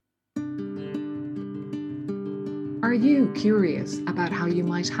Are you curious about how you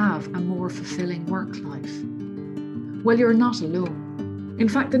might have a more fulfilling work life? Well, you're not alone. In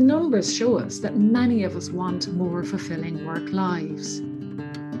fact, the numbers show us that many of us want more fulfilling work lives.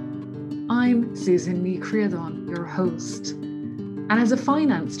 I'm Susan Ní Chríodáin, your host, and as a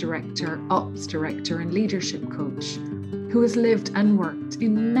finance director, ops director, and leadership coach who has lived and worked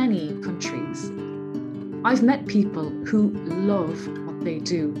in many countries, I've met people who love what they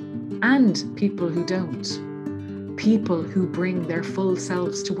do and people who don't. People who bring their full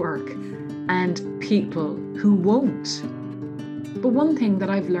selves to work and people who won't. But one thing that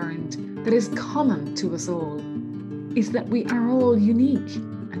I've learned that is common to us all is that we are all unique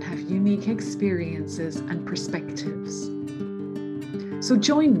and have unique experiences and perspectives. So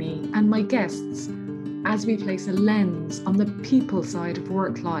join me and my guests as we place a lens on the people side of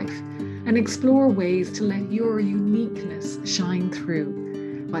work life and explore ways to let your uniqueness shine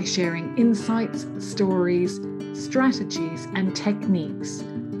through by sharing insights, stories, strategies and techniques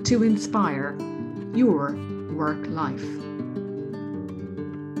to inspire your work life.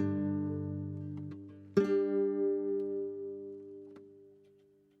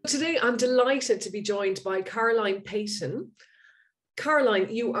 Today, I'm delighted to be joined by Caroline Payton. Caroline,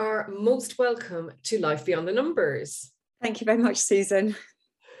 you are most welcome to Life Beyond the Numbers. Thank you very much, Susan.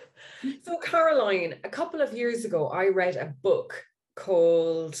 So, Caroline, a couple of years ago, I read a book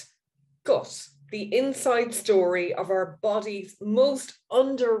called Gut, the inside story of our body's most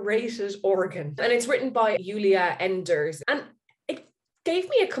underrated organ. And it's written by Julia Enders. And it gave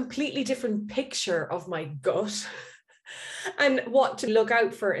me a completely different picture of my gut and what to look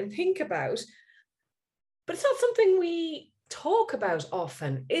out for and think about. But it's not something we talk about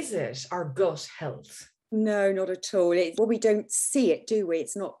often, is it? Our gut health. No, not at all. We don't see it, do we?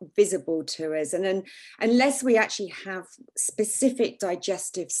 It's not visible to us. And then unless we actually have specific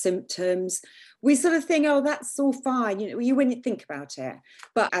digestive symptoms, we sort of think, oh, that's all fine. You wouldn't think about it.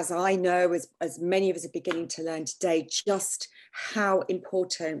 But as I know, as many of us are beginning to learn today, just how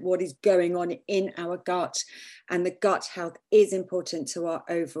important what is going on in our gut, and the gut health is important to our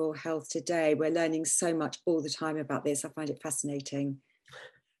overall health today. We're learning so much all the time about this. I find it fascinating.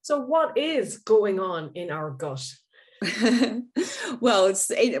 So what is going on in our gut? Well,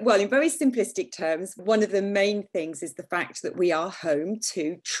 in very simplistic terms, one of the main things is the fact that we are home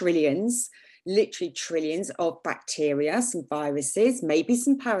to trillions, literally trillions of bacteria, some viruses, maybe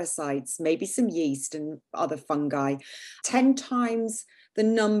some parasites, maybe some yeast and other fungi, 10 times the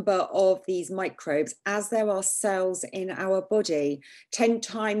number of these microbes as there are cells in our body, 10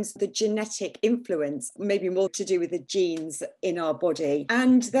 times the genetic influence, maybe more to do with the genes in our body.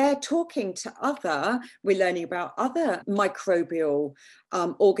 And they're talking to we're learning about other microbial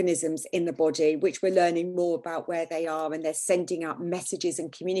organisms in the body, which we're learning more about where they are, and they're sending out messages and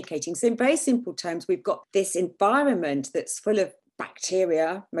communicating. So in very simple terms, we've got this environment that's full of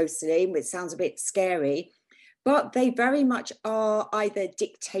bacteria, mostly, which sounds a bit scary, but they very much are either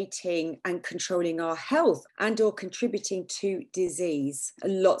dictating and controlling our health and or contributing to disease.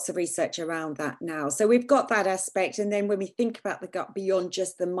 Lots of research around that now. So we've got that aspect. And then when we think about the gut beyond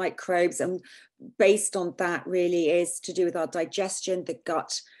just the microbes, and based on that really is to do with our digestion, the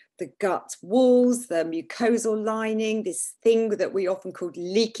gut walls, the mucosal lining, this thing that we often call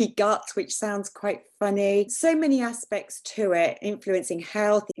leaky gut, which sounds quite funny. So many aspects to it, influencing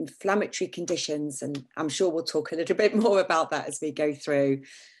health, inflammatory conditions. And I'm sure we'll talk a little bit more about that as we go through.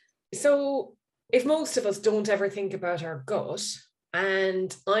 So if most of us don't ever think about our gut,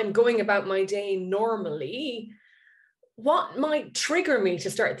 and I'm going about my day normally, what might trigger me to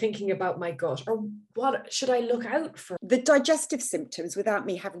start thinking about my gut, or what should I look out for? The digestive symptoms, without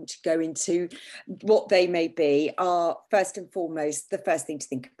me having to go into what they may be, are first and foremost the first thing to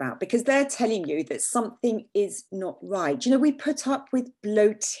think about, because they're telling you that something is not right. We put up with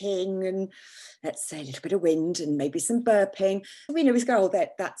bloating and, let's say, a little bit of wind and maybe some burping. We always go, oh,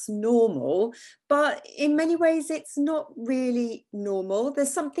 that's normal. But in many ways, it's not really normal.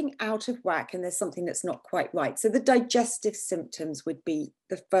 There's something out of whack and there's something that's not quite right. So the digestive symptoms would be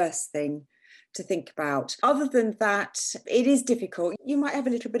the first thing to think about. Other than that, it is difficult. You might have a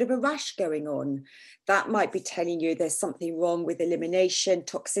little bit of a rash going on. That might be telling you there's something wrong with elimination.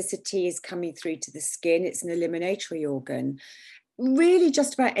 Toxicity is coming through to the skin. It's an eliminatory organ. Really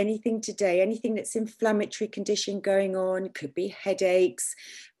just about anything today, anything that's inflammatory condition going on, could be headaches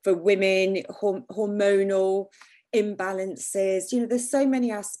for women, hormonal imbalances. There's so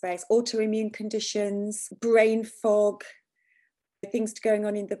many aspects, autoimmune conditions, brain fog, things going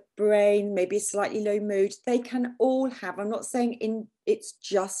on in the brain, maybe slightly low mood. They can all have, I'm not saying it's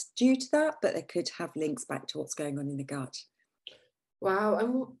just due to that, but they could have links back to what's going on in the gut. Wow.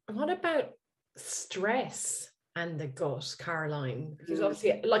 And what about stress? and the gut, Caroline? Because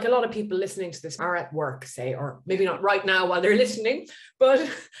obviously, like a lot of people listening to this are at work, say, or maybe not right now while they're listening, but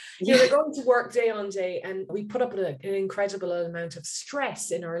you know, they're going to work day on day, and we put up with an incredible amount of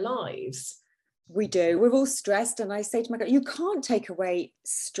stress in our lives. We do. We're all stressed. And I say to my God, you can't take away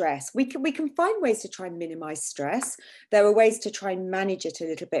stress. We can find ways to try and minimize stress. There are ways to try and manage it a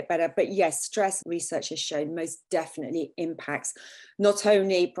little bit better. But yes, stress, research has shown, most definitely impacts not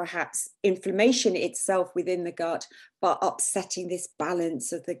only perhaps inflammation itself within the gut, but upsetting this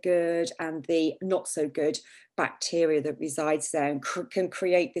balance of the good and the not so good bacteria that resides there, and can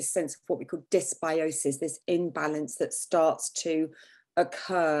create this sense of what we call dysbiosis, this imbalance that starts to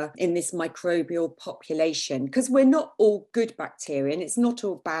occur in this microbial population, because we're not all good bacteria and it's not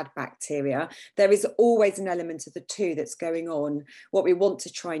all bad bacteria. There is always an element of the two that's going on. What we want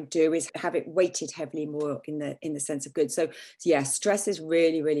to try and do is have it weighted heavily more in the sense of good. So yeah, stress is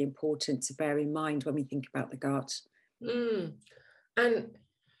really, really important to bear in mind when we think about the gut. And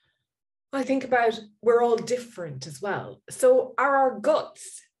I think about, we're all different as well. So are our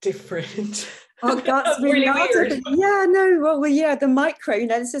guts different? Our guts really weird. Yeah, no, well, yeah, the micro, you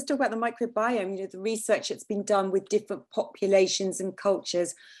know, let's just talk about the microbiome. You know, the research that's been done with different populations and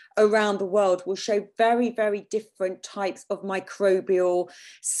cultures around the world will show very, very different types of microbial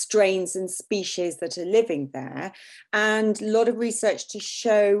strains and species that are living there. And a lot of research to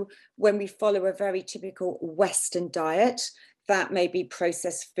show, when we follow a very typical Western diet, that may be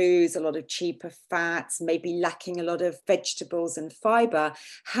processed foods, a lot of cheaper fats, maybe lacking a lot of vegetables and fiber,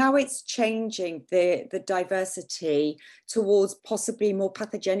 how it's changing the diversity towards possibly more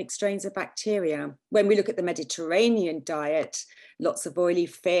pathogenic strains of bacteria. When we look at the Mediterranean diet, lots of oily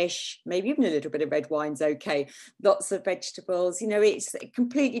fish, maybe even a little bit of red wine's okay, lots of vegetables, you know, it's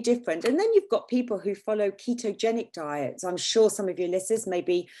completely different. And then you've got people who follow ketogenic diets. I'm sure some of your listeners may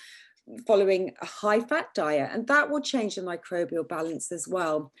be following a high-fat diet, and that will change the microbial balance as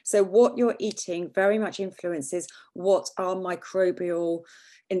well. So what you're eating very much influences what our microbial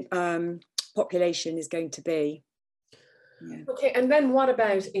population is going to be. Yeah. Okay, and then what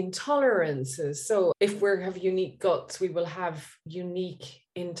about intolerances? So if we have unique guts, we will have unique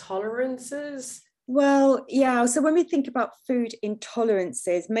intolerances. Well, yeah. So when we think about food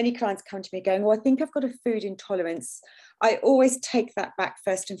intolerances, many clients come to me going, well, I think I've got a food intolerance. I always take that back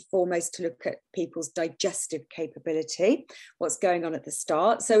first and foremost to look at people's digestive capability, what's going on at the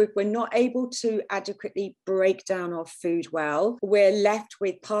start. So if we're not able to adequately break down our food well, we're left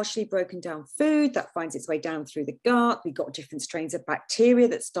with partially broken down food that finds its way down through the gut. We've got different strains of bacteria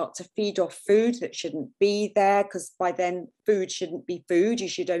that start to feed off food that shouldn't be there, because by then food shouldn't be food. You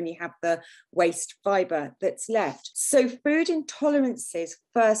should only have the waste fiber that's left. So food intolerances,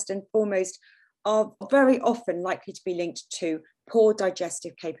 first and foremost, are very often likely to be linked to poor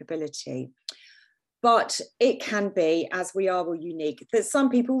digestive capability. But it can be, as we are all unique, that some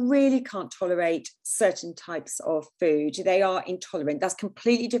people really can't tolerate certain types of food. They are intolerant. That's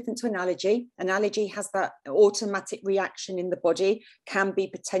completely different to an allergy. An allergy has that automatic reaction in the body, can be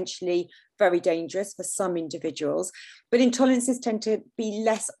potentially very dangerous for some individuals, but intolerances tend to be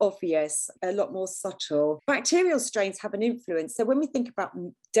less obvious, a lot more subtle. Bacterial strains have an influence. So when we think about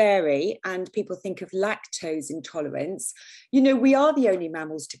dairy and people think of lactose intolerance, you know, we are the only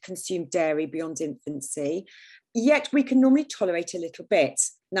mammals to consume dairy beyond infancy, yet we can normally tolerate a little bit.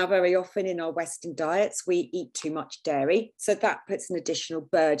 Now, very often in our Western diets, we eat too much dairy, so that puts an additional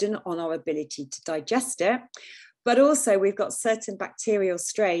burden on our ability to digest it. But also we've got certain bacterial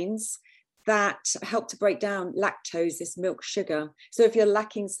strains that help to break down lactose, this milk sugar. So if you're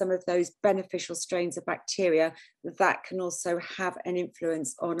lacking some of those beneficial strains of bacteria, that can also have an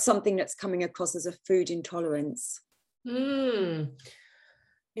influence on something that's coming across as a food intolerance.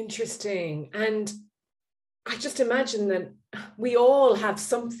 Interesting. And I just imagine that we all have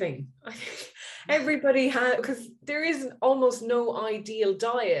something. Everybody has, because there is almost no ideal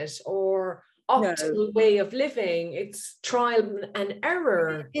diet or optimal way of living. It's trial and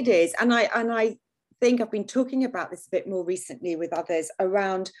error. It is. And I think I've been talking about this a bit more recently with others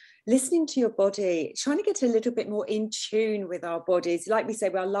around listening to your body, trying to get a little bit more in tune with our bodies. Like we say,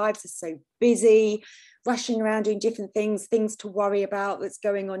 our lives are so busy, rushing around doing different things to worry about that's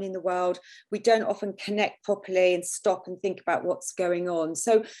going on in the world. We don't often connect properly and stop and think about what's going on.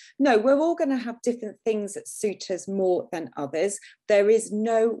 So no, we're all going to have different things that suit us more than others. There is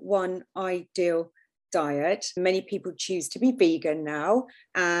no one ideal diet. Many people choose to be vegan now,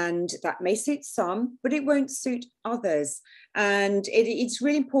 and that may suit some, but it won't suit others. And it's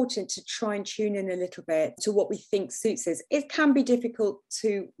really important to try and tune in a little bit to what we think suits us. It can be difficult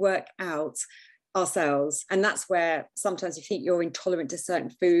to work out ourselves. And that's where sometimes you think you're intolerant to certain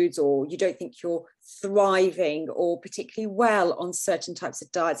foods, or you don't think you're thriving or particularly well on certain types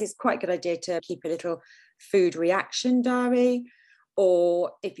of diets. It's quite a good idea to keep a little food reaction diary.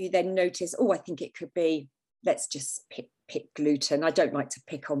 Or if you then notice, oh, I think it could be, let's just pick gluten. I don't like to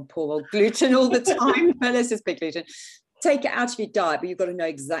pick on poor old gluten all the time, but let's just pick gluten. Take it out of your diet, but you've got to know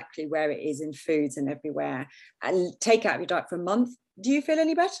exactly where it is in foods and everywhere, and take it out of your diet for a month. Do you feel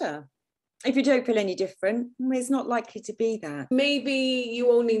any better? If you don't feel any different, it's not likely to be that. Maybe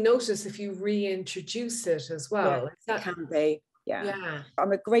you only notice if you reintroduce it as well. Yeah, it can be. Yeah.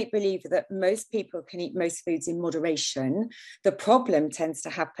 I'm a great believer that most people can eat most foods in moderation. The problem tends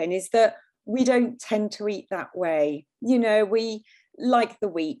to happen is that we don't tend to eat that way. You know, we like the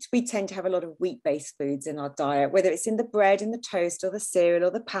wheat. We tend to have a lot of wheat-based foods in our diet, whether it's in the bread and the toast or the cereal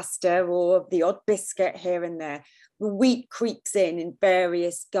or the pasta or the odd biscuit here and there. Wheat creeps in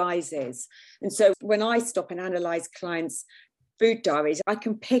various guises. And so when I stop and analyze clients' food diaries, I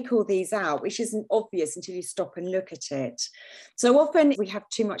can pick all these out, which isn't obvious until you stop and look at it. So often we have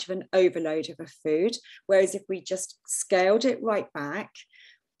too much of an overload of a food, whereas if we just scaled it right back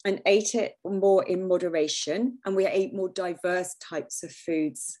and ate it more in moderation, and we ate more diverse types of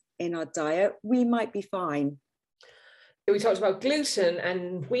foods in our diet, we might be fine. We talked about gluten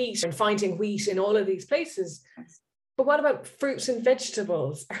and wheat and finding wheat in all of these places. But what about fruits and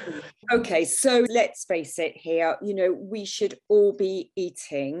vegetables? Okay, so let's face it here, you know, we should all be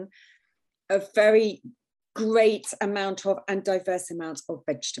eating a very great amount of and diverse amount of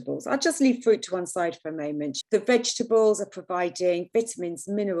vegetables. I'll just leave fruit to one side for a moment. The vegetables are providing vitamins,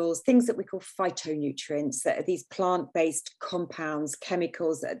 minerals, things that we call phytonutrients, that are these plant-based compounds,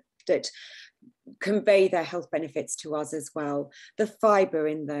 chemicals that convey their health benefits to us as well. The fiber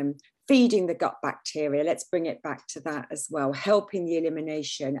in them, feeding the gut bacteria, let's bring it back to that as well, helping the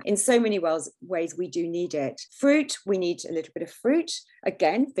elimination. In so many ways, we do need it. Fruit, we need a little bit of fruit.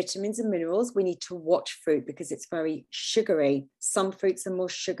 Again, vitamins and minerals, we need to watch fruit because it's very sugary. Some fruits are more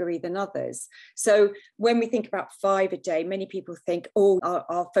sugary than others. So when we think about 5 a day, many people think, oh,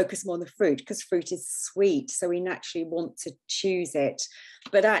 I'll focus more on the fruit because fruit is sweet. So we naturally want to choose it.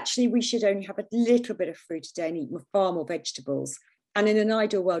 But actually, we should only have a little bit of fruit a day and eat far more vegetables. And in an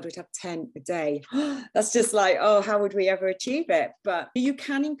ideal world, we'd have 10 a day. That's just like, oh, how would we ever achieve it? But you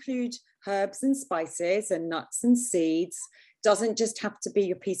can include herbs and spices and nuts and seeds. Doesn't just have to be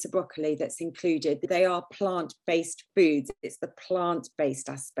your piece of broccoli that's included. They are plant-based foods. It's the plant-based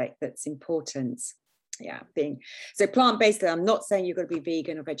aspect that's important. Yeah, so plant-based, I'm not saying you've got to be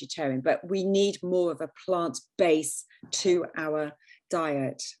vegan or vegetarian, but we need more of a plant base to our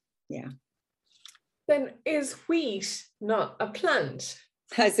diet. Yeah. Then is wheat not a plant?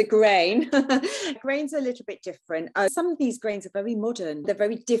 As a grain. Grains are a little bit different. Some of these grains are very modern. They're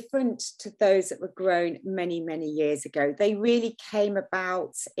very different to those that were grown many, many years ago. They really came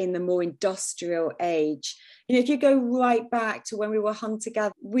about in the more industrial age. You know, if you go right back to when we were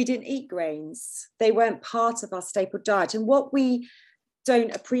hunter-gatherer, we didn't eat grains. They weren't part of our staple diet. And what we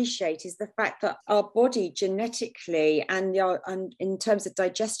don't appreciate is the fact that our body genetically and in terms of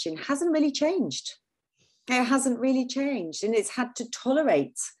digestion hasn't really changed. It hasn't really changed, and it's had to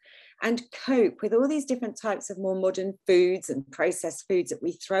tolerate and cope with all these different types of more modern foods and processed foods that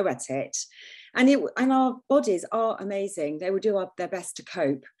we throw at it. And our bodies are amazing. They will do their best to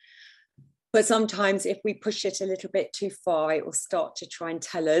cope. But sometimes if we push it a little bit too far, it will start to try and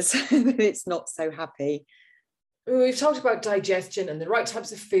tell us that it's not so happy. We've talked about digestion and the right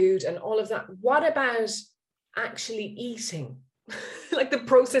types of food and all of that. What about actually eating? Like the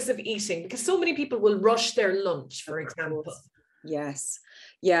process of eating, because so many people will rush their lunch, for example. Yes.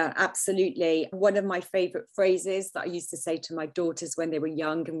 Yeah, absolutely. One of my favorite phrases that I used to say to my daughters when they were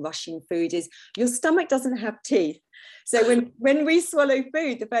young and rushing food is, your stomach doesn't have teeth. So when we swallow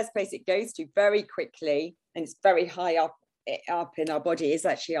food, the first place it goes to very quickly, and it's very high up in our body, is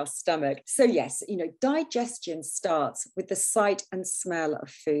actually our stomach. So yes, you know, digestion starts with the sight and smell of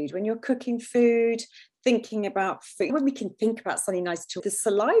food. When you're cooking food, thinking about food, when we can think about something nice too, the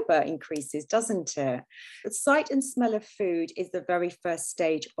saliva increases, doesn't it? The sight and smell of food is the very first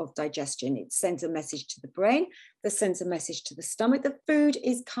stage of digestion. It sends a message to the brain, that sends a message to the stomach. The food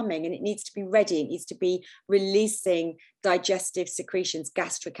is coming and it needs to be ready. It needs to be releasing digestive secretions,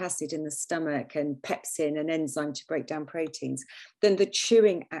 gastric acid in the stomach and pepsin, an enzyme to break down proteins. Then the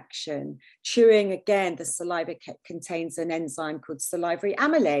chewing action. Chewing, again, the saliva contains an enzyme called salivary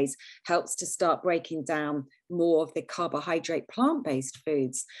amylase, helps to start breaking down more of the carbohydrate plant-based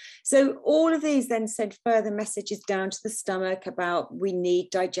foods. So all of these then send further messages down to the stomach about we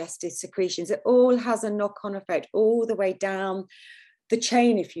need digestive secretions. It all has a knock-on effect all the way down the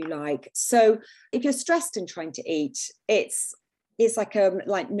chain, if you like. So if you're stressed and trying to eat, it's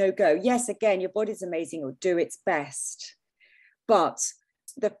like no go. Yes, again, your body's amazing, it'll do its best. But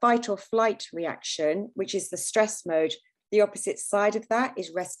the fight or flight reaction, which is the stress mode, the opposite side of that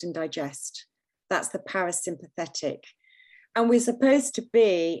is rest and digest. That's the parasympathetic. And we're supposed to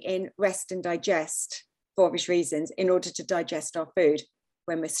be in rest and digest for obvious reasons in order to digest our food.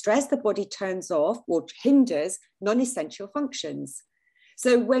 When we're stressed, the body turns off or hinders non-essential functions.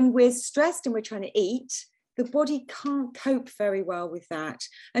 So when we're stressed and we're trying to eat, the body can't cope very well with that.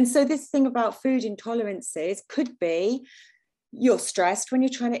 And so this thing about food intolerances could be you're stressed when you're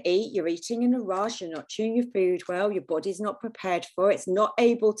trying to eat, you're eating in a rush, you're not chewing your food well, your body's not prepared for it, it's not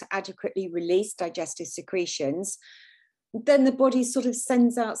able to adequately release digestive secretions. Then the body sort of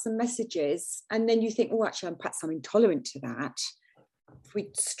sends out some messages, and then you think, oh, actually, perhaps I'm intolerant to that. If we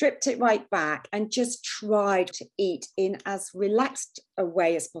stripped it right back and just tried to eat in as relaxed a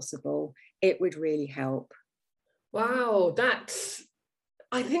way as possible, it would really help. Wow,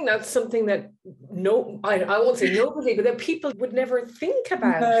 I think that's something that I won't say nobody, but that people would never think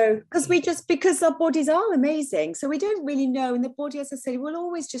about. No, because our bodies are amazing. So we don't really know. And the body, as I said, will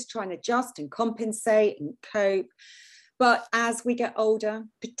always just try and adjust and compensate and cope. But as we get older,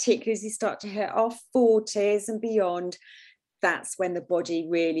 particularly as we start to hit our 40s and beyond, that's when the body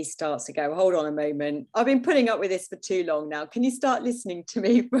really starts to go, hold on a moment, I've been putting up with this for too long now. Can you start listening to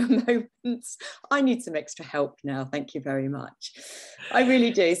me for a moment? I need some extra help now. Thank you very much. I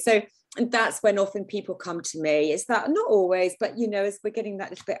really do. So, and that's when often people come to me. It's that, not always, but, as we're getting that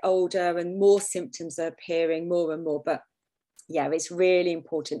little bit older and more symptoms are appearing more and more. But yeah, it's really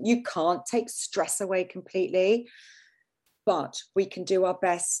important. You can't take stress away completely, but we can do our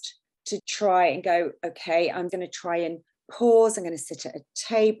best to try and go, okay, I'm going to try and pause, I'm going to sit at a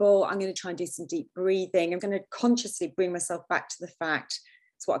table, I'm going to try and do some deep breathing, I'm going to consciously bring myself back to the fact,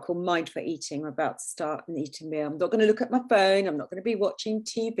 it's what I call mindful eating. I'm about to start an eating meal. I'm not going to look at my phone, I'm not going to be watching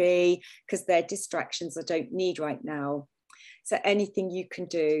TV because they're distractions I don't need right now. So anything you can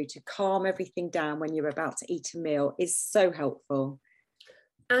do to calm everything down when you're about to eat a meal is so helpful.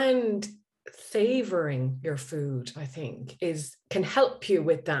 And savoring your food, I think, can help you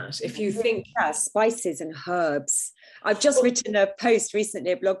with that. If you think spices and herbs. I've just written a post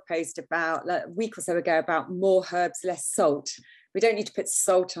recently, a blog post about a week or so ago about more herbs, less salt. We don't need to put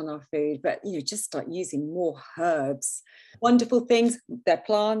salt on our food, but just start using more herbs. Wonderful things, they're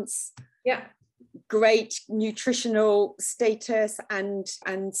plants. Yeah. Great nutritional status and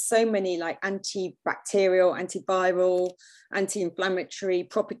so many like antibacterial, antiviral, anti-inflammatory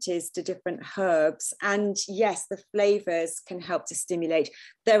properties to different herbs. And yes, the flavors can help to stimulate.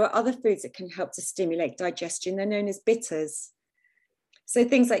 There are other foods that can help to stimulate digestion. They're known as bitters. So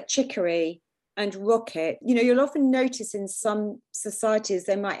things like chicory and rocket, you'll often notice in some societies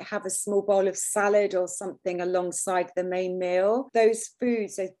they might have a small bowl of salad or something alongside the main meal. Those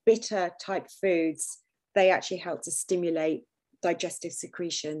foods, those bitter type foods, they actually help to stimulate digestive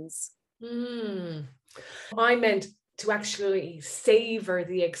secretions. I meant to actually savor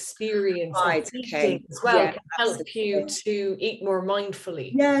the experience of eating as well. Yeah, can help you to eat more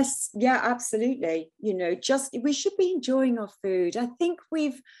mindfully. Yes, yeah, absolutely. We should be enjoying our food. I think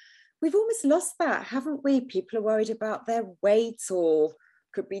we've almost lost that, haven't we? People are worried about their weight, or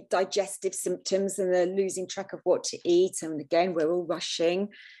could be digestive symptoms, and they're losing track of what to eat. And again, we're all rushing.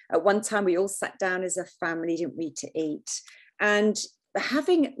 At one time, we all sat down as a family, didn't we, to eat? And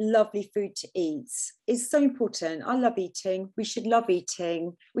having lovely food to eat is so important. I love eating. We should love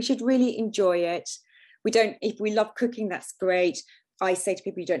eating. We should really enjoy it. If we love cooking, that's great. I say to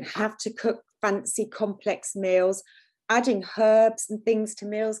people, you don't have to cook fancy, complex meals. Adding herbs and things to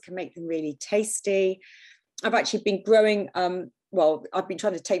meals can make them really tasty. I've actually been growing, I've been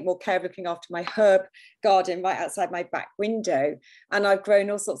trying to take more care of looking after my herb garden right outside my back window. And I've grown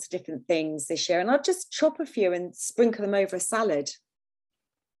all sorts of different things this year. And I'll just chop a few and sprinkle them over a salad.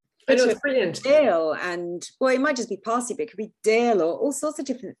 I know, it's brilliant. Dill it might just be parsley, but it could be dill or all sorts of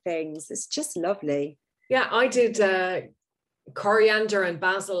different things. It's just lovely. Yeah, I did coriander and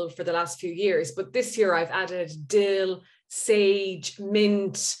basil for the last few years, but this year I've added dill, sage,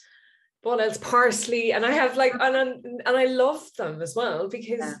 mint, what else, parsley, and I have and I love them as well,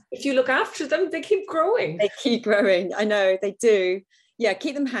 because if you look after them, they keep growing. I know they do. Yeah,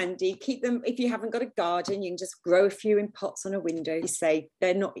 keep them handy. Keep them, if you haven't got a garden, you can just grow a few in pots on a window. You say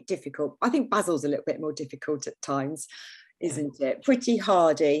they're not difficult. I think basil's a little bit more difficult at times, isn't it? Pretty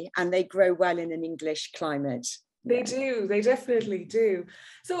hardy, and they grow well in an English climate. They do. They definitely do.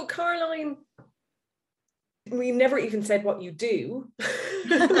 So, Caroline, We never even said what you do.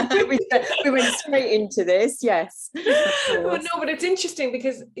 we went straight into this, yes. Well, no, but it's interesting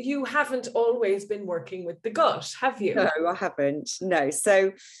because you haven't always been working with the gut, have you? No, I haven't. No.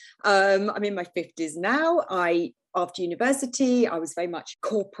 So I'm in my 50s now. After university, I was very much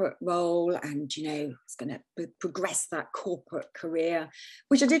corporate role and, I was going to progress that corporate career,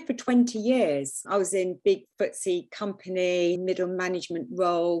 which I did for 20 years. I was in big FTSE company, middle management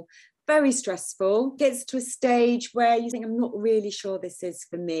role, very stressful. Gets to a stage where you think, I'm not really sure this is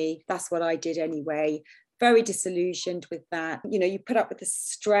for me. That's what I did anyway. Very disillusioned with that. You put up with the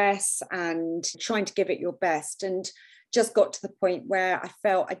stress and trying to give it your best, and just got to the point where I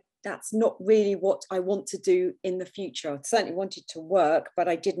felt that's not really what I want to do in the future. I certainly wanted to work, but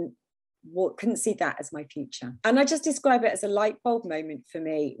I couldn't see that as my future. And I just describe it as a light bulb moment for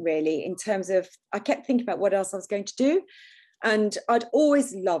me, really, in terms of I kept thinking about what else I was going to do. And I'd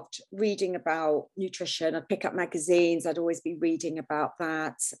always loved reading about nutrition. I'd pick up magazines. I'd always be reading about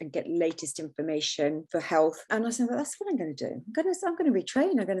that and get latest information for health. And I said, well, that's what I'm going to do. I'm going to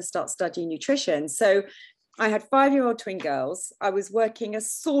retrain. I'm going to start studying nutrition. So I had 5-year-old twin girls. I was working a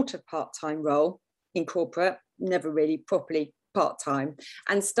sort of part-time role in corporate, never really properly part-time,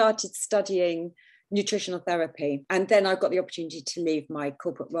 and started studying nutritional therapy. And then I got the opportunity to leave my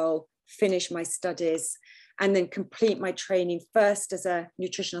corporate role, finish my studies, and then complete my training first as a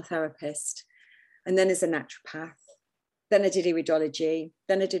nutritional therapist, and then as a naturopath. Then I did iridology.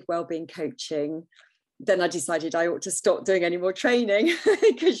 Then I did wellbeing coaching. Then I decided I ought to stop doing any more training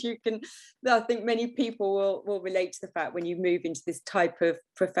because I think many people will relate to the fact when you move into this type of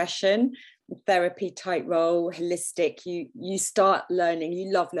profession, therapy type role, holistic, you start learning,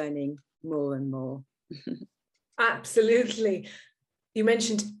 you love learning more and more. Absolutely. You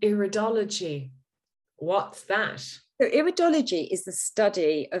mentioned iridology. What's that? So iridology is the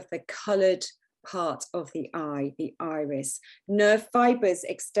study of the coloured part of the eye, the iris. Nerve fibres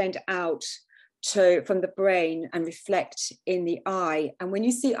extend out from the brain and reflect in the eye. And when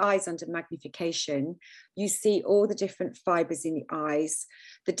you see eyes under magnification, you see all the different fibres in the eyes.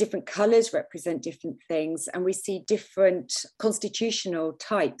 The different colours represent different things. And we see different constitutional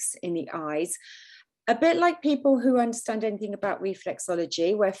types in the eyes. A bit like people who understand anything about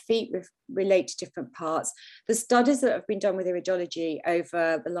reflexology, where feet relate to different parts. The studies that have been done with iridology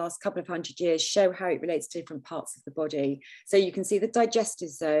over the last couple of 100 years show how it relates to different parts of the body. So you can see the digestive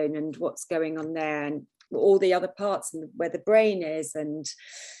zone and what's going on there, and all the other parts, and where the brain is, and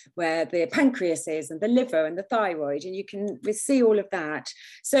where the pancreas is, and the liver and the thyroid, and you can see all of that.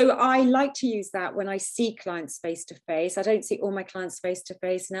 So I like to use that when I see clients face to face. I don't see all my clients face to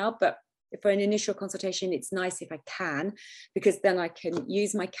face now, but for an initial consultation, it's nice if I can, because then I can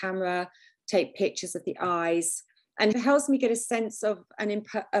use my camera, take pictures of the eyes, and it helps me get a sense of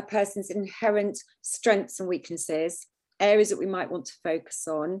a person's inherent strengths and weaknesses, areas that we might want to focus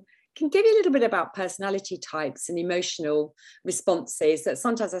on. Can give you a little bit about personality types and emotional responses that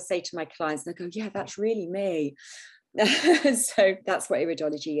sometimes I say to my clients and I go, yeah, that's really me. So that's what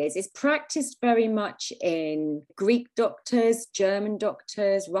iridology is. It's practiced very much in Greek doctors, German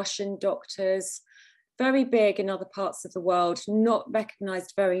doctors, Russian doctors, very big in other parts of the world, not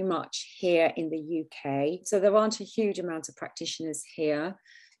recognised very much here in the UK. So there aren't a huge amount of practitioners here,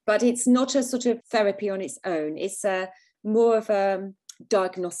 but it's not a sort of therapy on its own. It's more of a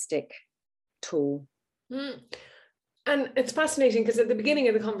diagnostic tool. And it's fascinating because at the beginning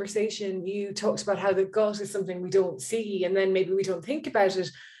of the conversation, you talked about how the gut is something we don't see, and then maybe we don't think about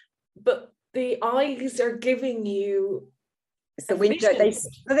it, but the eyes are giving you it's the window. They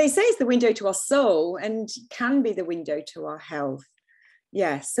say it's the window to our soul, and can be the window to our health.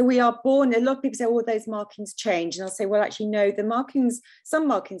 Yes, so we are born. A lot of people say, "Oh, those markings change," and I'll say, "Well, actually, no. The markings, some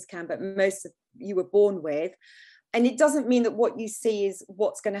markings can, but most of you were born with." And it doesn't mean that what you see is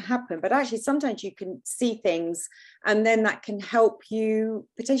what's going to happen, but actually sometimes you can see things and then that can help you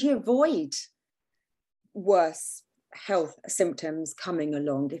potentially avoid worse health symptoms coming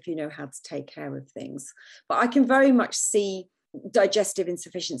along if you know how to take care of things. But I can very much see digestive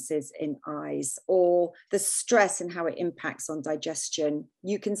insufficiencies in eyes, or the stress and how it impacts on digestion.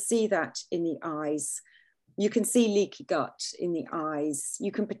 You can see that in the eyes. You can see leaky gut in the eyes.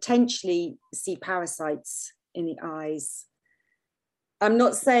 You can potentially see parasites in the eyes. I'm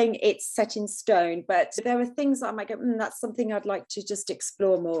not saying it's set in stone, but there are things that I might go, that's something I'd like to just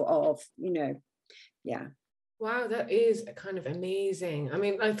explore more of, yeah. Wow, that is kind of amazing. I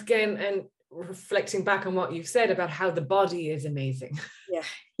mean, again, and reflecting back on what you've said about how the body is amazing. Yeah,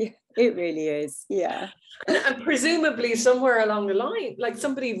 it really is. Yeah. And presumably somewhere along the line, like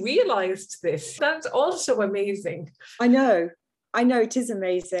somebody realized this. That's also amazing. I know. I know, it is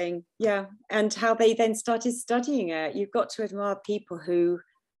amazing. Yeah. And how they then started studying it. You've got to admire people who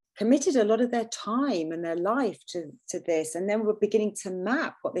committed a lot of their time and their life to this, and then were beginning to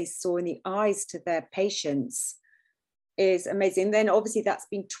map what they saw in the eyes to their patients. Is amazing. Then obviously that's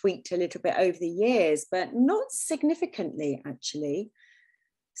been tweaked a little bit over the years, but not significantly, actually.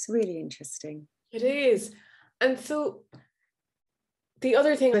 It's really interesting. It is. And so the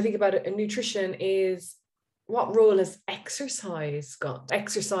other thing I think about it in nutrition is, what role has exercise got?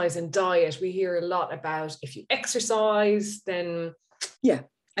 Exercise and diet. We hear a lot about, if you exercise, then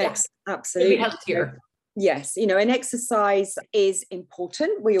absolutely, you'll be healthier. Yes, and exercise is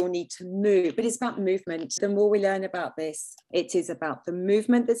important. We all need to move, but it's about movement. The more we learn about this, it is about the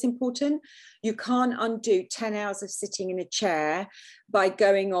movement that's important. You can't undo 10 hours of sitting in a chair by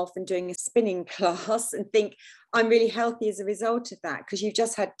going off and doing a spinning class and think, I'm really healthy as a result of that, because you've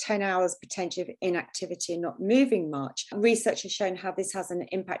just had 10 hours potentially of inactivity and not moving much. Research has shown how this has an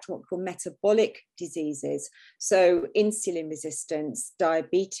impact on what we call metabolic diseases. So insulin resistance,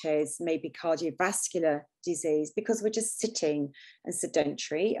 diabetes, maybe cardiovascular disease, because we're just sitting and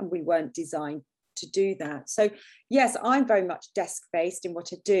sedentary, and we weren't designed to do that. So yes, I'm very much desk-based in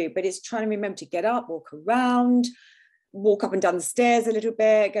what I do, but it's trying to remember to get up, walk around, walk up and down the stairs a little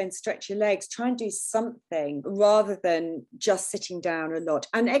bit, go and stretch your legs, try and do something rather than just sitting down a lot.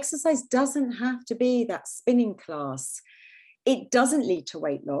 And exercise doesn't have to be that spinning class. It doesn't lead to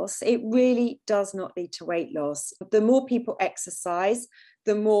weight loss. It really does not lead to weight loss. The more people exercise,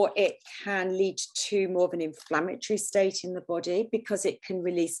 the more it can lead to more of an inflammatory state in the body, because it can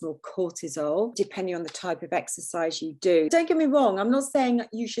release more cortisol depending on the type of exercise you do. Don't get me wrong, I'm not saying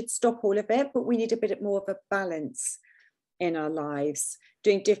you should stop all of it, but we need a bit more of a balance in our lives,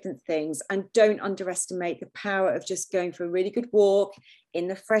 doing different things. And don't underestimate the power of just going for a really good walk in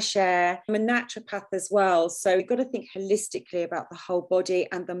the fresh air. I'm a naturopath as well, so you've got to think holistically about the whole body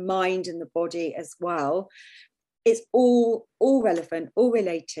and the mind and the body as well. It's all relevant, all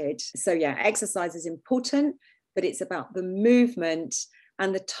related. So yeah, exercise is important, but it's about the movement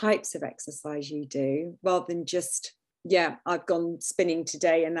and the types of exercise you do, rather than just, yeah, I've gone spinning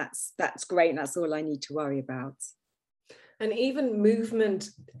today and that's great and that's all I need to worry about. And even movement,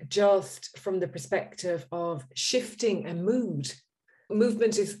 just from the perspective of shifting a mood.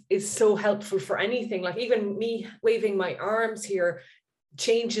 Movement is so helpful for anything. Like even me waving my arms here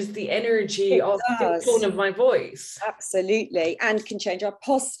changes the energy of the tone of my voice. Absolutely. And can change our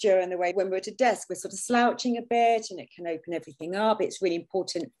posture and the way when we're at a desk, we're sort of slouching a bit, and it can open everything up. It's really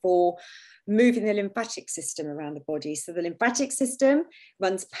important for moving the lymphatic system around the body. So the lymphatic system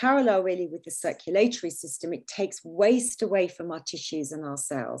runs parallel really with the circulatory system. It takes waste away from our tissues and our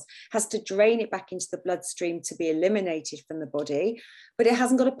cells, has to drain it back into the bloodstream to be eliminated from the body, but it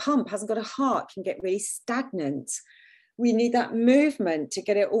hasn't got a pump, hasn't got a heart, can get really stagnant. We need that movement to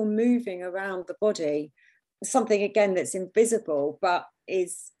get it all moving around the body. Something, again, that's invisible, but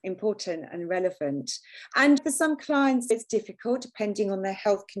is important and relevant. And for some clients, it's difficult, depending on their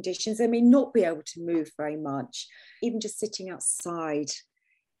health conditions. They may not be able to move very much. Even just sitting outside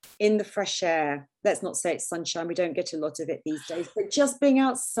in the fresh air. Let's not say it's sunshine. We don't get a lot of it these days, but just being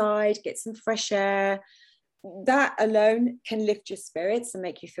outside, get some fresh air. That alone can lift your spirits and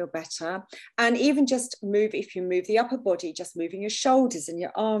make you feel better. And even just move, if you move the upper body, just moving your shoulders and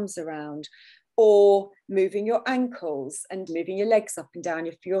your arms around, or moving your ankles and moving your legs up and down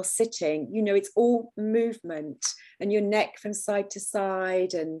if you're sitting, it's all movement, and your neck from side to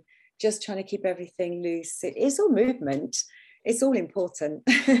side, and just trying to keep everything loose. It is all movement. It's all important.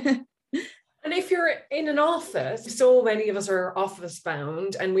 And if you're in an office, so many of us are office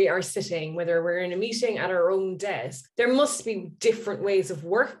bound and we are sitting, whether we're in a meeting at our own desk, there must be different ways of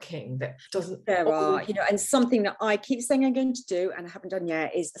working that doesn't. There are, and something that I keep saying I'm going to do and I haven't done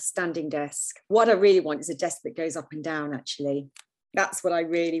yet is a standing desk. What I really want is a desk that goes up and down, actually. That's what I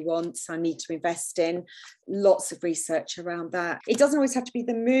really want. I need to invest in lots of research around that. It doesn't always have to be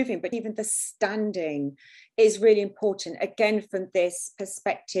the moving, but even the standing is really important. Again, from this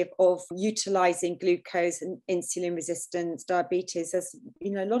perspective of utilizing glucose and insulin resistance, diabetes, there's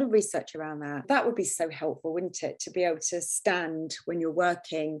a lot of research around that. That would be so helpful, wouldn't it, to be able to stand when you're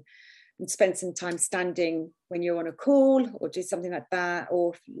working and spend some time standing when you're on a call, or do something like that,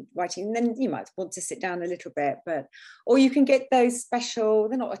 or writing. And then you might want to sit down a little bit, or you can get those special,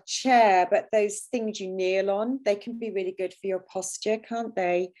 they're not a chair, but those things you kneel on. They can be really good for your posture, can't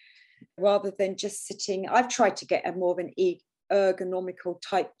they? Rather than just sitting. I've tried to get a more of an ergonomical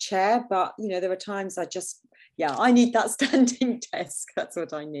type chair, but there are times I just Yeah, I need that standing desk. That's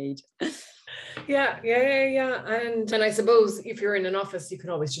what I need. Yeah. And I suppose if you're in an office, you can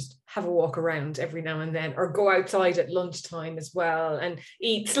always just have a walk around every now and then, or go outside at lunchtime as well and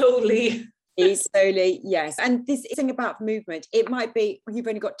eat slowly. Eat slowly, yes. And this thing about movement, it might be, you've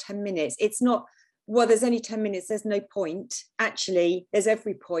only got 10 minutes. It's not, well, there's only 10 minutes, there's no point. Actually, there's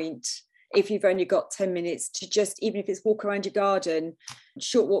every point if you've only got 10 minutes to just, even if it's walk around your garden,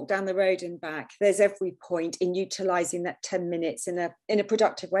 short walk down the road and back, there's every point in utilising that 10 minutes in a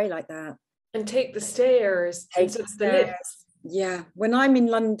productive way like that. And take the stairs. Take the stairs. Yeah, when I'm in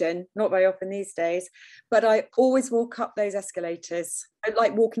London, not very often these days, but I always walk up those escalators. I don't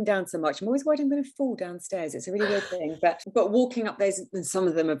like walking down so much. I'm always worried I'm going to fall downstairs. It's a really weird thing, but walking up those, and some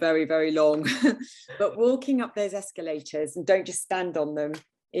of them are very, very long, but walking up those escalators and don't just stand on them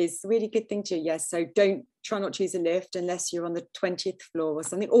is a really good thing to do. Yes, so try not to use a lift unless you're on the 20th floor or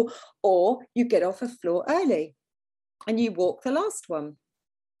something, or you get off a floor early and you walk the last one.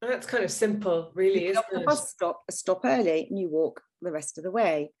 That's kind of simple, really, isn't it? Bus stop early, and you walk the rest of the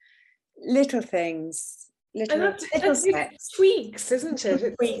way. Little things, little steps, tweaks, isn't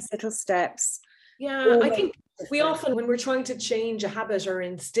it? Tweaks, little steps. Yeah, I think we often, when we're trying to change a habit or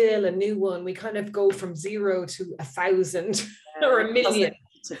instill a new one, we kind of go from 0 to 1,000 or 1,000,000.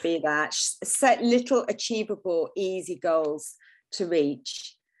 To be that, set little achievable, easy goals to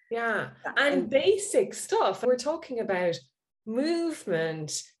reach. Yeah, and basic stuff. We're talking about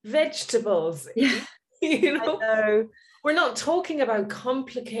movement, vegetables. Yeah, you know, we're not talking about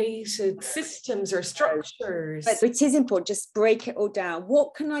complicated systems or structures. But it is important, just break it all down.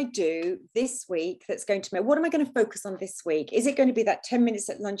 What can I do this week that's going to make, what am I going to focus on this week? Is it going to be that 10 minutes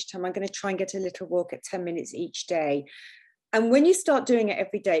at lunchtime? I'm going to try and get a little walk at 10 minutes each day. And when you start doing it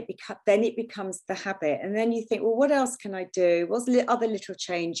every day, then it becomes the habit. And then you think, well, what else can I do? What other little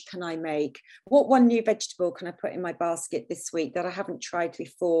change can I make? What one new vegetable can I put in my basket this week that I haven't tried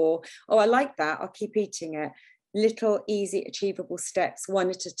before? Oh, I like that. I'll keep eating it. Little, easy, achievable steps, one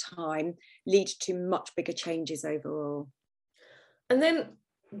at a time, lead to much bigger changes overall. And then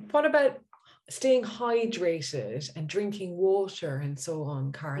what about staying hydrated and drinking water and so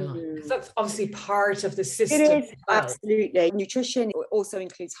on, Caroline? Because that's obviously part of the system. It is, absolutely. Nutrition also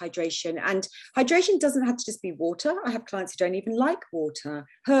includes hydration, and hydration doesn't have to just be water. I have clients who don't even like water.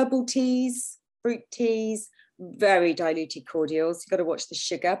 Herbal teas, fruit teas, very diluted cordials. You've got to watch the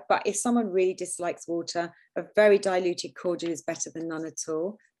sugar, but if someone really dislikes water, a very diluted cordial is better than none at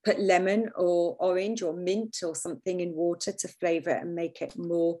all. Put lemon or orange or mint or something in water to flavour it and make it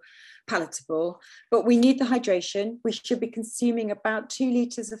more palatable. But we need the hydration. We should be consuming about 2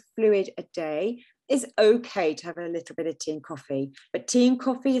 litres of fluid a day. It's okay to have a little bit of tea and coffee, but tea and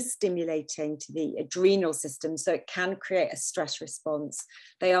coffee is stimulating to the adrenal system, so it can create a stress response.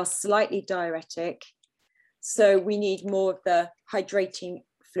 They are slightly diuretic, so we need more of the hydrating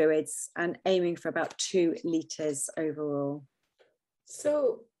fluids and aiming for about 2 litres overall.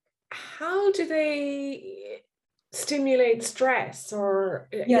 So how do they stimulate stress? Or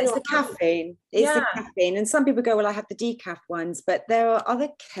it's the caffeine. The caffeine. And some people go, well, I have the decaf ones, but there are other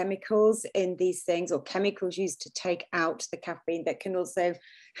chemicals in these things, or chemicals used to take out the caffeine, that can also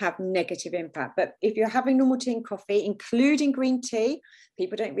have negative impact. But if you're having normal tea and coffee, including green tea,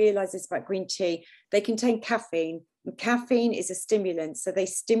 people don't realize this about green tea, they contain caffeine. And caffeine is a stimulant, so they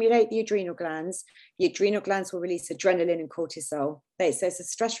stimulate the adrenal glands. The adrenal glands will release adrenaline and cortisol. So it's a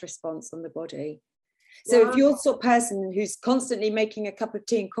stress response on the body. So if you're the sort of person who's constantly making a cup of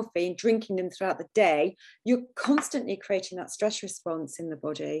tea and coffee and drinking them throughout the day, you're constantly creating that stress response in the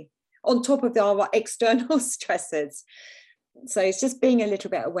body, on top of our external stressors. So it's just being a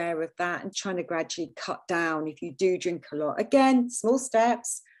little bit aware of that and trying to gradually cut down if you do drink a lot. Again, small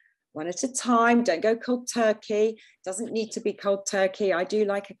steps, one at a time. Don't go cold turkey. Doesn't need to be cold turkey. I do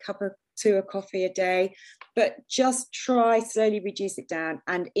like a cup of 2 of coffee a day, but just try slowly reduce it down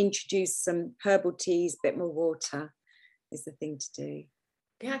and introduce some herbal teas, a bit more water is the thing to do.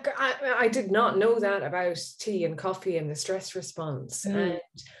 Yeah, I did not know that about tea and coffee and the stress response. And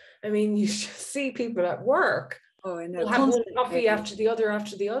I mean, you see people at work. Oh, I know. Have one coffee after the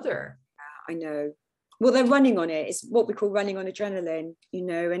other. I know. Well, they're running on it. It's what we call running on adrenaline,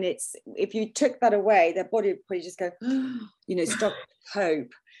 and it's, if you took that away, their body would probably just go, stop,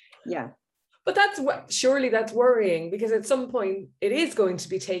 cope. Yeah. But surely that's worrying, because at some point it is going to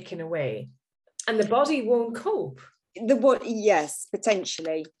be taken away and the body won't cope. Yes,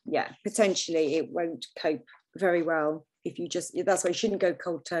 potentially. Yeah, potentially it won't cope very well. That's why you shouldn't go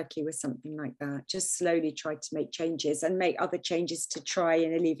cold turkey with something like that. Just slowly try to make changes and make other changes to try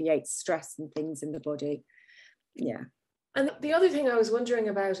and alleviate stress and things in the body. Yeah. And the other thing I was wondering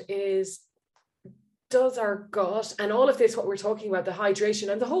about is does our gut and all of this, what we're talking about, the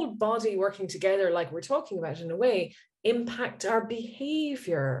hydration and the whole body working together, like we're talking about in a way, impact our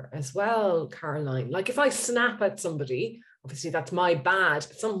behavior as well, Caroline? Like if I snap at somebody, obviously that's my bad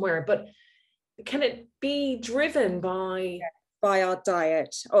somewhere, but can it be driven by our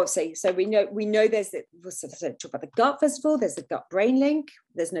diet? Obviously, so we know there's we'll talk about the gut first of all. There's the gut brain link.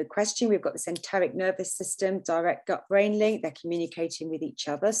 There's no question. We've got this enteric nervous system, direct gut brain link. They're communicating with each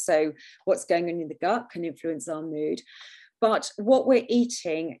other. So what's going on in the gut can influence our mood. But what we're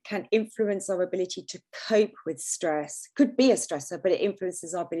eating can influence our ability to cope with stress. Could be a stressor, but it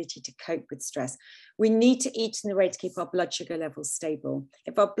influences our ability to cope with stress. We need to eat in a way to keep our blood sugar levels stable.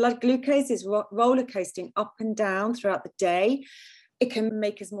 If our blood glucose is roller coasting up and down throughout the day, it can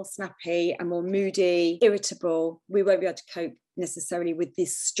make us more snappy and more moody, irritable. We won't be able to cope necessarily with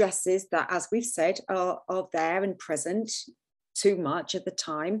these stresses that, as we've said, are there and present too much at the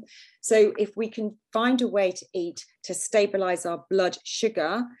time. So if we can find a way to eat to stabilize our blood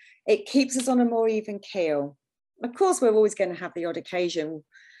sugar, it keeps us on a more even keel. Of course, we're always going to have the odd occasion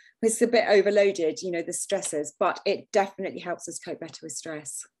it's a bit overloaded, the stressors, but it definitely helps us cope better with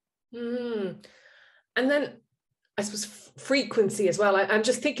stress. And then I suppose frequency as well. I'm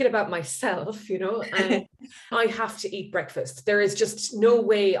just thinking about myself, and I have to eat breakfast. There is just no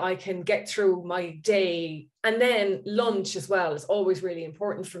way I can get through my day. And then lunch as well is always really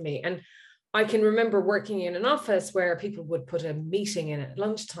important for me. And I can remember working in an office where people would put a meeting in at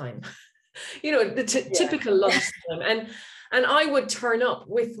lunchtime, typical lunchtime. And I would turn up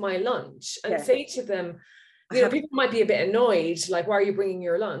with my lunch and say to them, people might be a bit annoyed, like, why are you bringing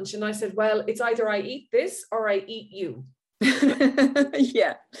your lunch? And I said, well, it's either I eat this or I eat you.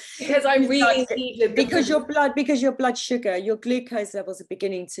 Yeah. Because I really needed because your blood sugar, your glucose levels are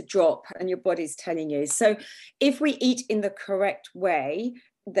beginning to drop and your body's telling you. So if we eat in the correct way,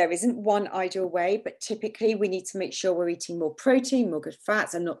 there isn't one ideal way, but typically we need to make sure we're eating more protein, more good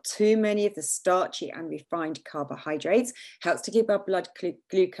fats, and not too many of the starchy and refined carbohydrates. Helps to keep our blood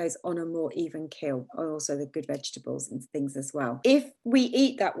glucose on a more even keel, and also the good vegetables and things as well. If we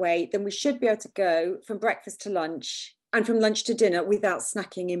eat that way, then we should be able to go from breakfast to lunch and from lunch to dinner without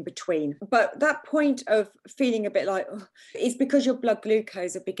snacking in between. But that point of feeling a bit like, it's because your blood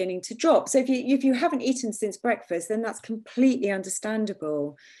glucose are beginning to drop. So if you haven't eaten since breakfast, then that's completely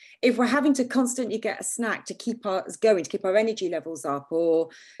understandable. If we're having to constantly get a snack to keep us going, to keep our energy levels up, or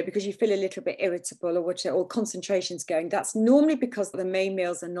because you feel a little bit irritable or concentration's going, that's normally because the main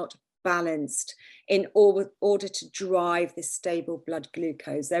meals are not balanced in order to drive this stable blood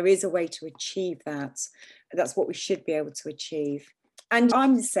glucose. There is a way to achieve that. That's what we should be able to achieve. And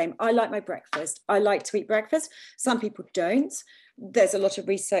I'm the same. I like my breakfast. I like to eat breakfast. Some people don't. There's a lot of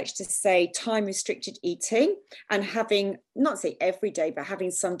research to say time restricted eating and having, not say every day, but having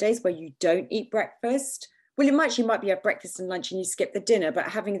some days where you don't eat breakfast. Well, you might be have breakfast and lunch and you skip the dinner, but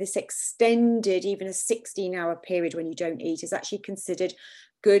having this extended, even a 16-hour period when you don't eat is actually considered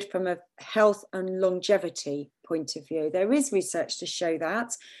good from a health and longevity point of view. There is research to show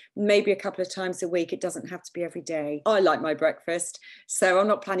that maybe a couple of times a week. It doesn't have to be every day. I like my breakfast, so I'm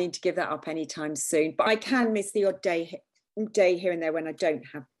not planning to give that up anytime soon, but I can miss the odd day here and there when I don't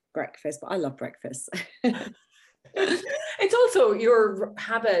have breakfast, but I love breakfast. It's also your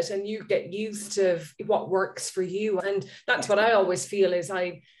habit and you get used to what works for you, and that's what I always feel is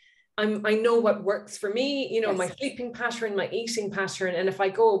I know what works for me, my sleeping pattern, my eating pattern, and if I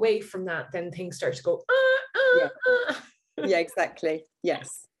go away from that, then things start to go yeah, exactly.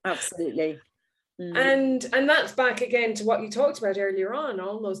 Yes, absolutely. And that's back again to what you talked about earlier on,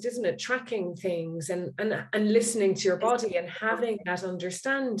 almost, isn't it? Tracking things and listening to your body and having that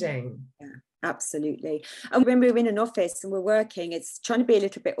understanding. Yeah, absolutely. And when we're in an office and we're working, it's trying to be a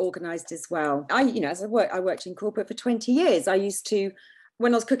little bit organized as well. I worked in corporate for 20 years. I used to,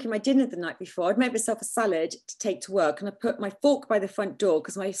 when I was cooking my dinner the night before, I'd make myself a salad to take to work, and I put my fork by the front door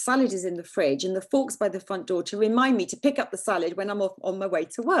because my salad is in the fridge and the fork's by the front door to remind me to pick up the salad when I'm on my way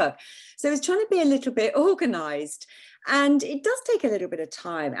to work. So I was trying to be a little bit organized, and it does take a little bit of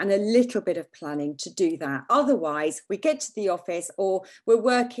time and a little bit of planning to do that. Otherwise, we get to the office or we're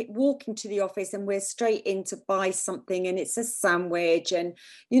walking to the office and we're straight in to buy something and it's a sandwich, and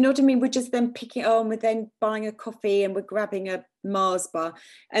you know what I mean? We're just then picking it up and we're then buying a coffee and we're grabbing a Mars bar,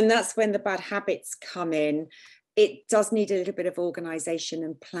 and that's when the bad habits come in. It does need a little bit of organization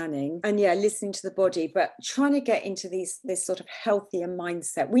and planning, and listening to the body, but trying to get into this sort of healthier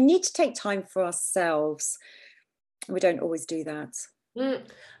mindset. We need to take time for ourselves. We don't always do that. Mm.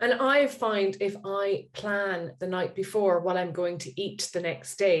 And I find if I plan the night before what I'm going to eat the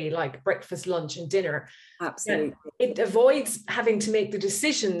next day, like breakfast, lunch, and dinner, Absolutely. it avoids having to make the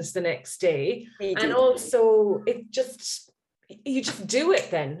decisions the next day. And Indeed. also you just do it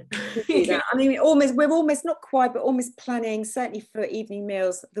then. Do that. I mean, we're almost not quite, but almost planning, certainly for evening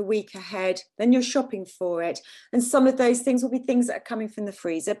meals, the week ahead. Then you're shopping for it. And some of those things will be things that are coming from the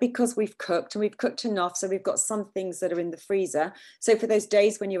freezer because we've cooked and we've cooked enough. So we've got some things that are in the freezer. So for those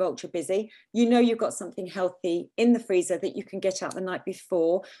days when you're ultra busy, you know you've got something healthy in the freezer that you can get out the night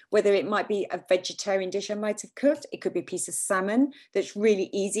before, whether it might be a vegetarian dish I might have cooked. It could be a piece of salmon that's really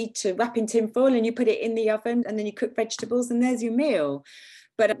easy to wrap in tin foil and you put it in the oven and then you cook vegetables and there's your meal.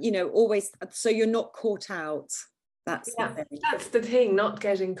 But always, so you're not caught out. That's the thing, not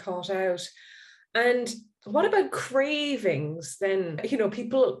getting caught out. And what about cravings then?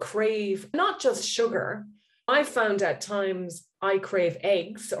 People crave not just sugar. I found at times I crave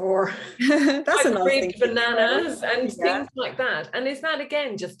eggs, or that's I crave bananas and things like that. And is that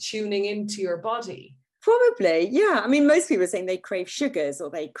again just tuning into your body? Probably, yeah. I mean, most people are saying they crave sugars or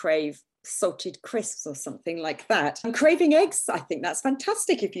they crave salted crisps or something like that. And craving eggs, I think that's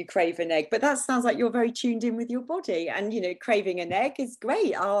fantastic if you crave an egg, but that sounds like you're very tuned in with your body. And craving an egg is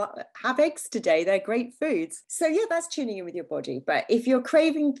great. I'll have eggs today, they're great foods. So yeah, that's tuning in with your body. But if you're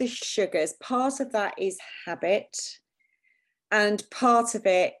craving the sugars, part of that is habit. And part of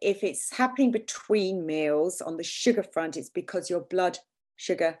it, if it's happening between meals on the sugar front, it's because your blood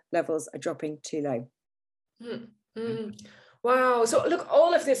sugar levels are dropping too low. Mm-hmm. Wow. So look,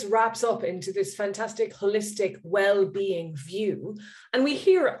 all of this wraps up into this fantastic holistic well-being view. And we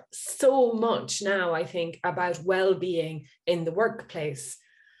hear so much now, I think, about well-being in the workplace.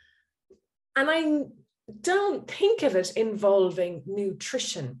 And I don't think of it involving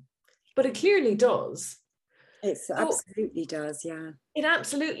nutrition, but it clearly does. It absolutely does, yeah. It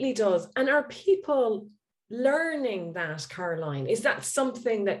absolutely does. And are people learning that, Caroline? Is that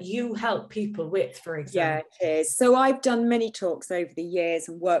something that you help people with, for example? Yeah, it is. So I've done many talks over the years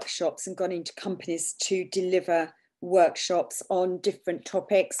and workshops and gone into companies to deliver workshops on different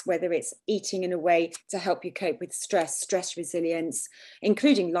topics, whether it's eating in a way to help you cope with stress resilience,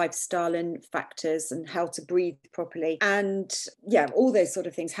 including lifestyle and factors and how to breathe properly. And yeah, all those sort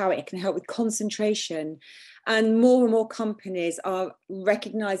of things, how it can help with concentration. And more companies are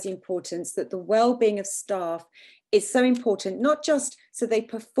recognizing the importance that the well-being of staff is so important, not just so they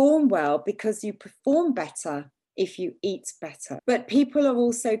perform well, because you perform better if you eat better, but people are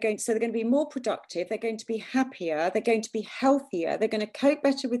also they're going to be more productive, they're going to be happier, they're going to be healthier, they're going to cope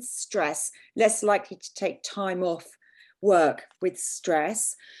better with stress, less likely to take time off work with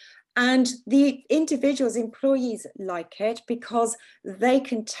stress. And the individuals, employees like it because they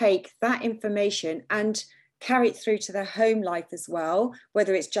can take that information and carry it through to their home life as well,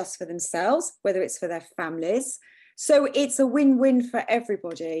 whether it's just for themselves, whether it's for their families. So it's a win-win for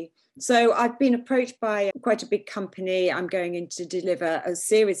everybody. So I've been approached by quite a big company. I'm going in to deliver a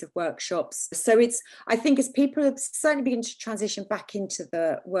series of workshops. So I think as people have certainly begun to transition back into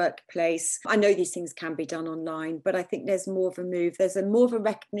the workplace, I know these things can be done online, but I think there's more of a move. There's more of a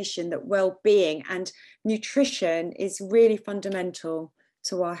recognition that well-being and nutrition is really fundamental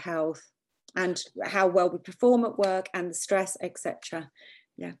to our health and how well we perform at work and the stress, etc.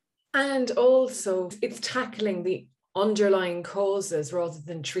 Yeah. And also it's tackling the underlying causes rather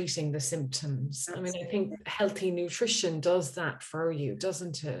than treating the symptoms. Absolutely. I mean, I think healthy nutrition does that for you,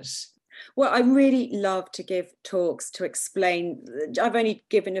 doesn't it? Well, I really love to give talks to explain. I've only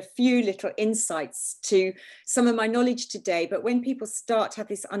given a few little insights to some of my knowledge today, but when people start to have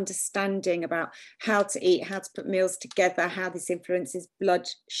this understanding about how to eat, how to put meals together, how this influences blood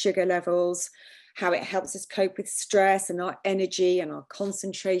sugar levels, how it helps us cope with stress and our energy and our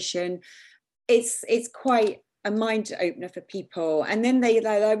concentration, it's quite a mind opener for people. And then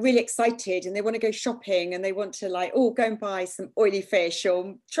they're really excited and they want to go shopping and they want to go and buy some oily fish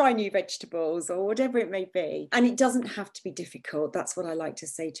or try new vegetables or whatever it may be. And it doesn't have to be difficult. That's what I like to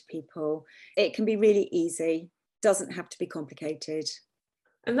say to people. It can be really easy. Doesn't have to be complicated.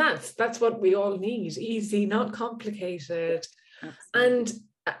 And that's what we all need. Easy, not complicated. Absolutely. And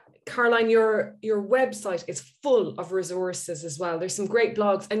Caroline, your website is full of resources as well. There's some great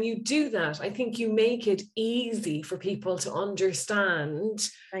blogs and you do that. I think you make it easy for people to understand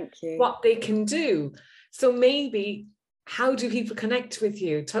what they can do. So maybe how do people connect with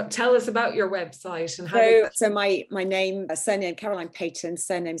you? Tell us about your website and how. So my name, surname Caroline Peyton,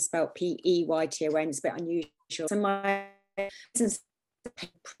 surname spelled Peyton. It's a bit unusual. So my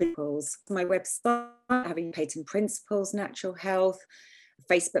principles, my website, having Peyton Principles, Natural Health.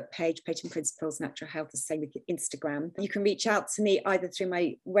 Facebook page, Peyton Principles Natural Health, the same with Instagram. You can reach out to me either through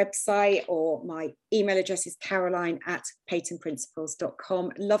my website, or my email address is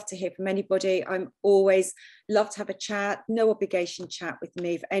caroline@peytonprinciples.com. Love to hear from anybody. I'm always love to have a chat, no obligation chat with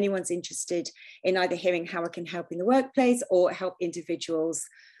me. If anyone's interested in either hearing how I can help in the workplace or help individuals,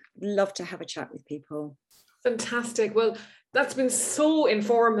 love to have a chat with people. Fantastic. Well, that's been so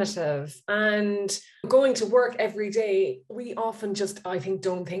informative. And going to work every day, we often just, I think,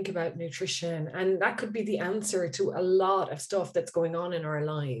 don't think about nutrition. And that could be the answer to a lot of stuff that's going on in our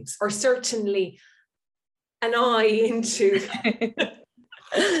lives, or certainly an eye into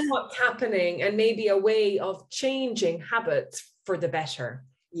what's happening, and maybe a way of changing habits for the better.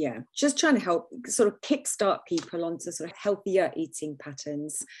 Yeah, just trying to help sort of kickstart people onto sort of healthier eating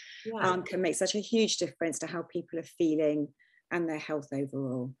patterns. Can make such a huge difference to how people are feeling and their health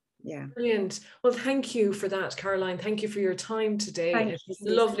overall. Yeah. Brilliant. Well, thank you for that, Caroline. Thank you for your time today. It's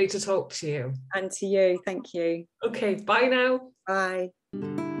lovely to talk to you. And to you. Thank you. Okay, bye now. Bye.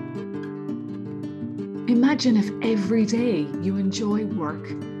 Imagine if every day you enjoy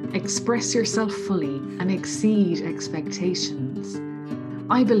work, express yourself fully, and exceed expectations.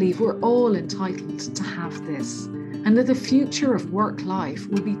 I believe we're all entitled to have this, and that the future of work life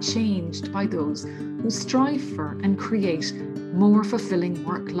will be changed by those who strive for and create more fulfilling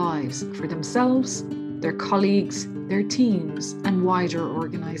work lives for themselves, their colleagues, their teams, and wider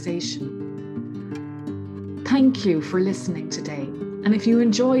organisation. Thank you for listening today, and if you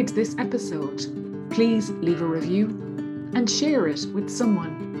enjoyed this episode, please leave a review and share it with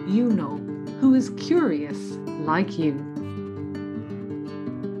someone you know who is curious like you.